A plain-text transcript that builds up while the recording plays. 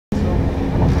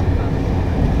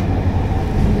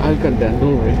cut that.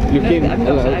 Don't worry. You can. I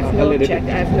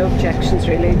have no objections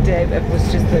really. It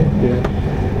was just the.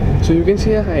 Yeah. So you can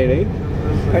say a hi, right?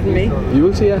 Pardon me. You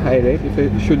will say a hi, right? If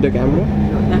I shoot the camera.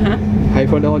 Hi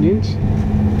for the audience.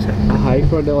 A hi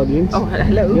for the audience. Oh,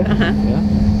 hello. Yeah. Yeah.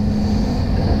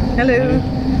 Hello.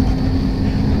 Hi.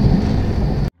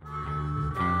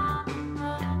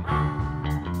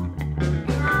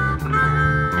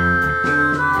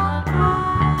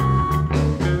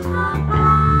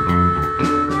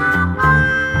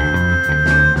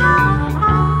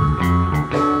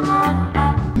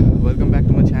 Welcome back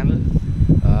to my channel.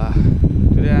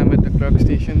 Today I'm at the clerk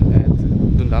station at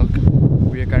Dundalk.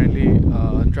 We are currently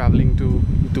traveling to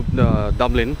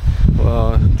Dublin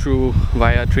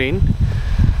via train.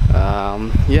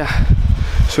 Yeah,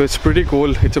 so it's pretty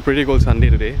cold. It's a pretty cold Sunday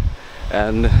today,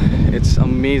 and it's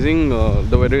amazing.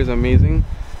 The weather is amazing,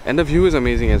 and the view is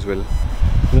amazing as well.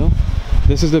 You know,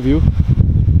 this is the view.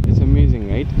 It's amazing,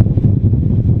 right?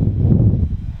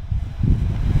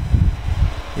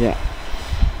 Yeah.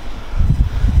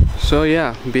 So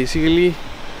yeah, basically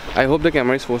I hope the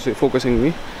camera is focusing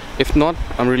me. If not,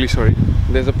 I'm really sorry.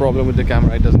 There's a problem with the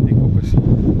camera, it doesn't take focus.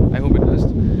 I hope it does.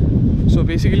 So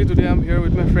basically today I'm here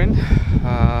with my friend,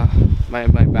 my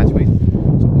batchmate.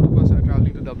 So both of us are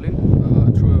traveling to Dublin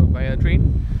via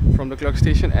train from the clerk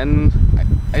station, and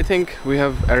I think we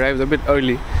have arrived a bit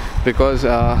early because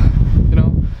you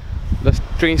know, the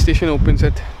train station opens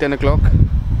at 10 o'clock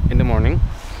in the morning.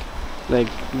 Like,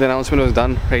 the announcement was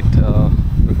done right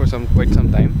before quite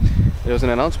some time. There was an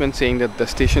announcement saying that the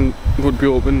station would be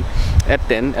open at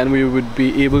 10 and we would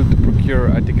be able to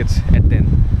procure our tickets at 10.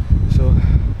 So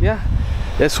yeah,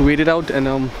 let's wait it out, and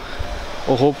I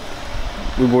hope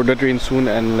we board the train soon,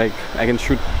 and like I can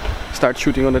start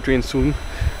shooting on the train soon.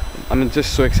 I'm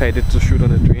just so excited to shoot on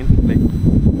the train, like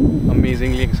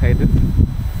amazingly excited.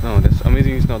 No, that's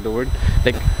amazing is not the word.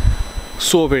 Like,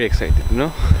 so very excited, you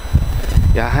know.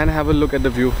 Yeah, and have a look at the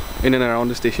view in and around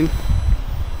the station.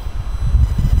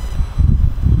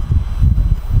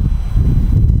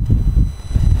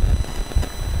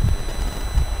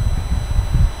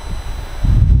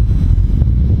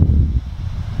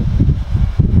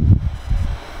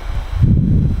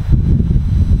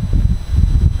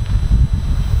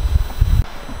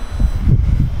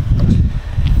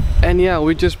 And yeah,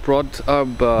 we just brought our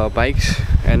bikes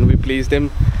and we placed them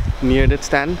near that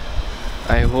stand.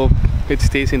 I hope it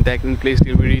stays intact in place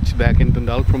till we reach back in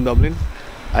Dundalk from Dublin.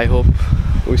 I hope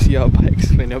we see our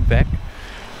bikes when we're back.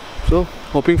 So,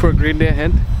 hoping for a great day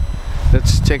ahead.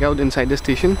 Let's check out inside the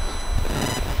station.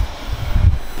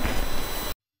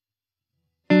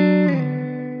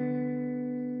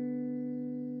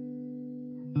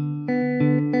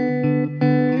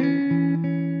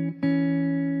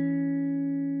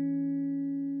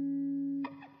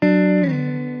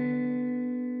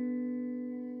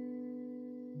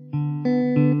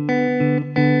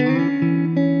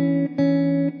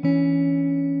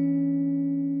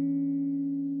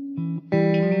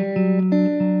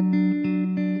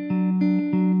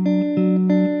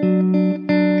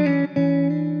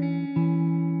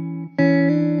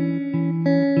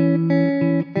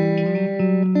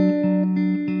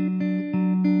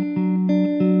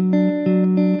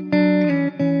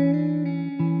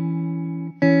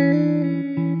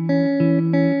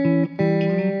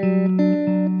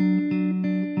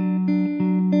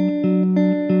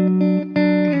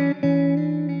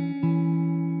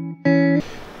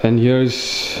 And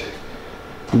here's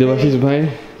Devashish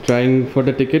bhai trying for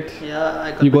the ticket. Yeah,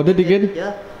 I got You got the ticket?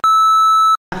 Yeah.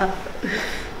 I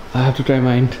have to try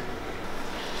mine.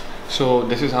 So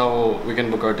this is how we can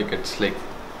book our tickets, like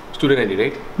student ID,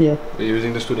 right? Yeah. We're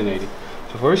using the student ID.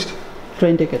 So first,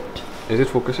 Train ticket. is it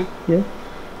focusing? Yeah.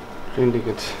 Train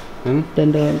tickets.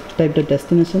 Then type the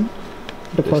destination.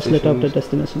 The first letter of the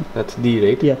destination. That's D,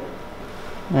 right? Yeah.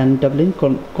 And Dublin,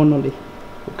 Connolly.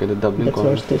 Okay, the Dublin That's our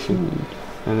Connolly station.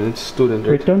 And it's student,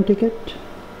 right? Return ticket.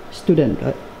 Student.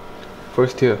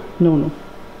 First year. No.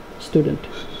 Student.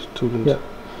 Student. Yeah.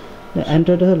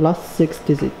 Enter the last 6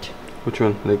 digit. Which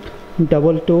one? Like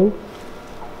 22.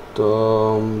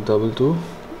 22.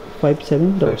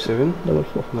 57. 57.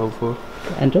 44. 4.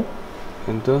 Enter.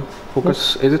 Enter.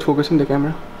 Focus. Is it focusing the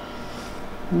camera?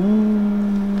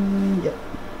 Yeah.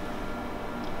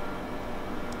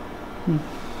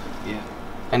 Yeah.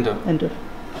 Enter. Enter.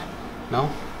 Now?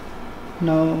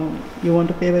 Now you want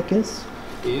to pay by cash?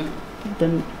 Yeah.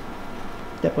 Then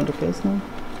tap on the cash now.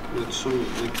 It's so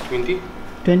like 20.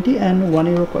 20 and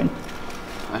 €1 coin.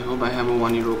 I hope I have a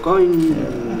 €1 coin.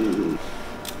 Yeah.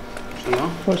 So now?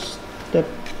 First step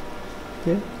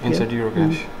here. Insert Euro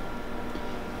cash.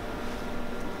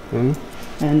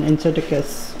 And insert the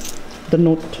cash. The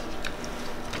note.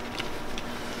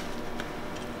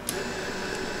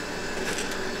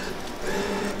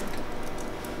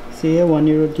 See here,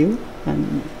 €1 due,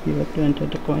 and you have to enter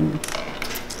the coin.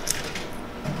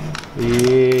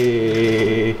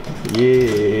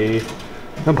 Yeah.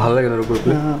 I'm ভাল লাগে না রুকো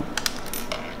রুকো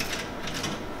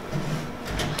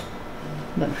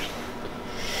Done.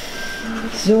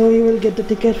 So you will get the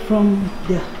ticket from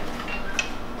there.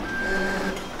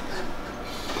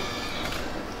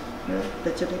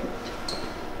 That's your ticket.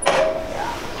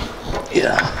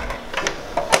 Yeah.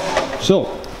 So,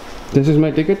 this is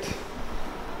my ticket.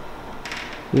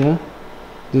 Yeah,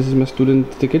 this is my student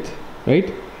ticket, right?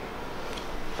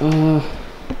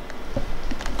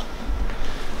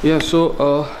 Yeah, so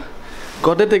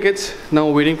got the tickets. Now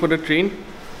waiting for the train,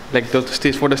 like the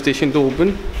stage for the station to open.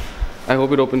 I hope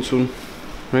it opens soon,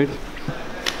 right?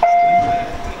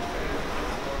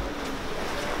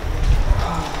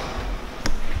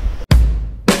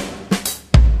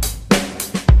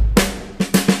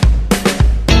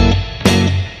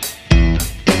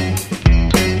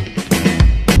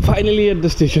 Finally at the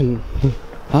station.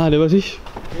 Devasish?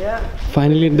 Yeah.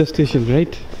 Finally at the station,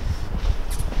 right?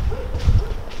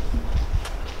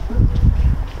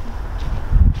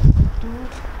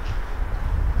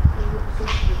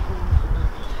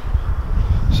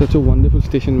 Such a wonderful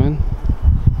station, man.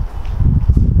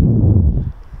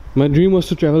 My dream was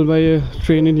to travel by a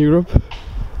train in Europe.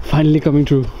 Finally coming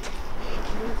true.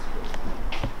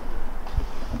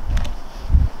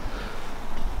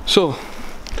 So,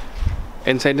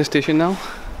 inside the station now,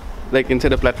 like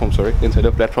inside the platform, sorry, inside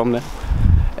the platform now,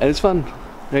 and it's fun,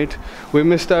 right? We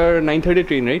missed our 9:30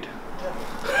 train, right?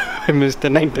 Yeah. We missed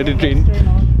the 9:30 train.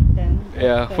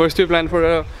 Yeah, first we planned for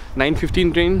a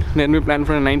 9:15 train, then we planned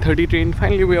for a 9:30 train.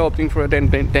 Finally we are opting for a 10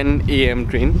 a.m.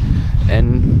 train, and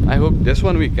I hope this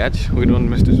one we catch, we don't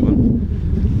miss this one.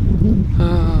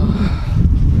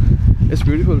 It's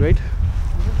beautiful, right?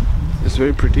 It's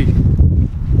very pretty.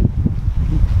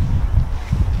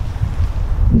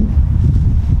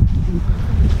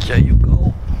 There you go.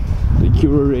 The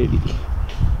Euro ready.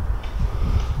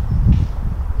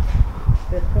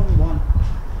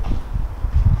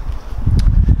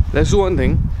 Let's do one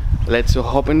thing. Let's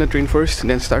hop in the train first,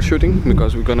 then start shooting,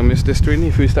 because we're gonna miss this train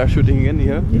if we start shooting again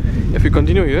here. If we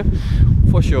continue here,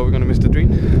 for sure we're gonna miss the train.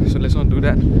 So let's not do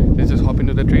that. Let's just hop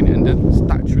into the train and then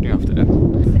start shooting after that.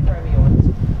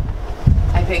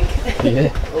 I think. Yeah.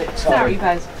 Sorry,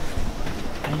 guys.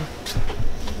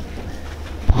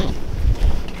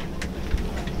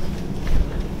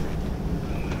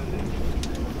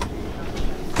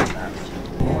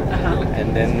 And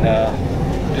then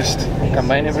just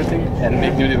combine everything and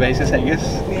make new devices, I guess.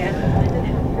 Yeah.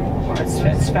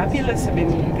 It's fabulous. I mean,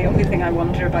 the only thing I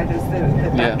wonder about is the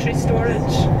battery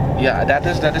storage. Yeah, that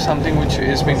is something which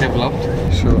is being developed.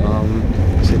 So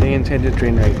sitting inside the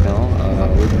train right now.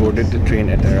 We boarded the train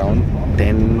at around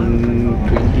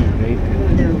 10:20, right?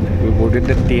 We boarded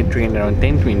the train around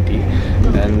 10:20,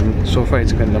 and so far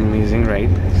it's been an amazing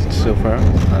ride. So far,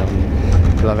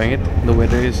 loving it. The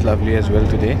weather is lovely as well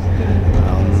today.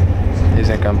 Is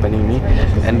accompanying me,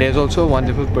 and there's also a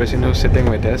wonderful person who's sitting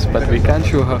with us, but we can't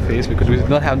show her face because we did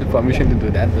not have the permission to do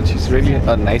that, but she's really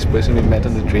a nice person we met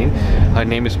on the train. Her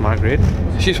name is Margaret.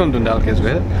 She's from Dundalk as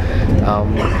well.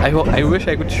 I wish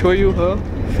I could show you her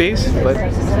face, but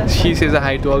she says a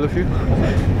hi to all of you.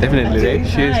 Definitely, right?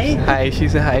 She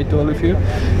says a hi to all of you.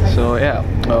 So yeah,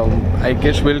 I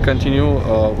guess we'll continue.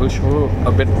 We'll show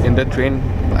a bit in the train.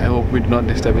 I hope we do not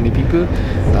disturb any people.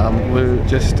 We'll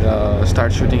just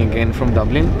start shooting again from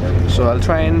Dublin. So I'll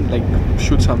try and like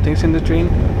shoot some things in the train.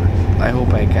 I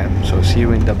hope I can. So see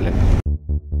you in Dublin.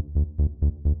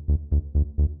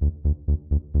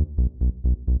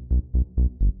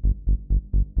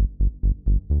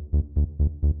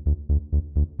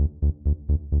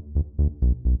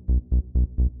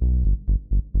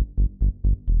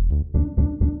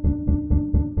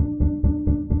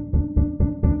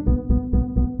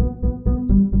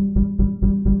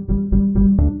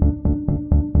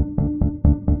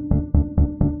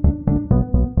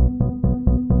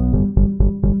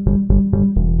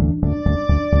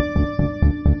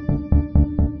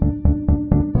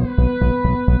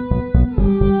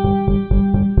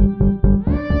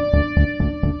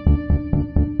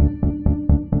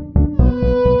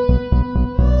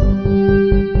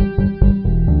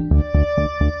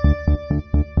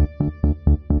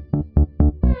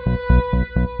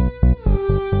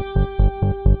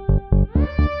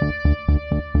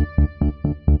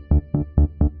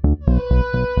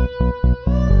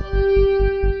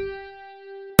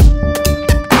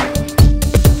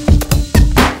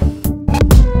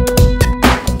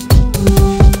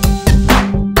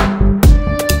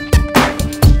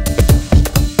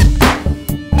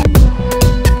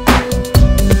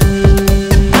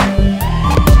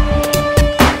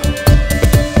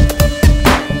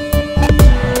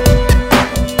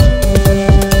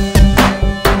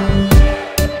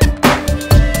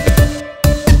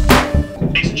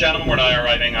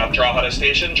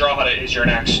 station, Drogheda is your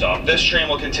next stop. This train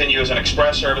will continue as an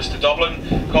express service to Dublin,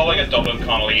 calling at Dublin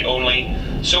Connolly only.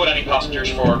 So would any passengers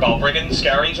for Balbriggan,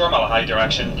 Skerries or Malahide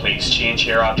direction, please change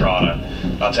here at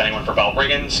Drogheda. That's anyone for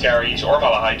Balbriggan, Skerries or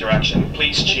Malahide direction,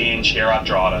 please change here at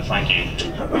Drogheda. Thank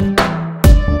you.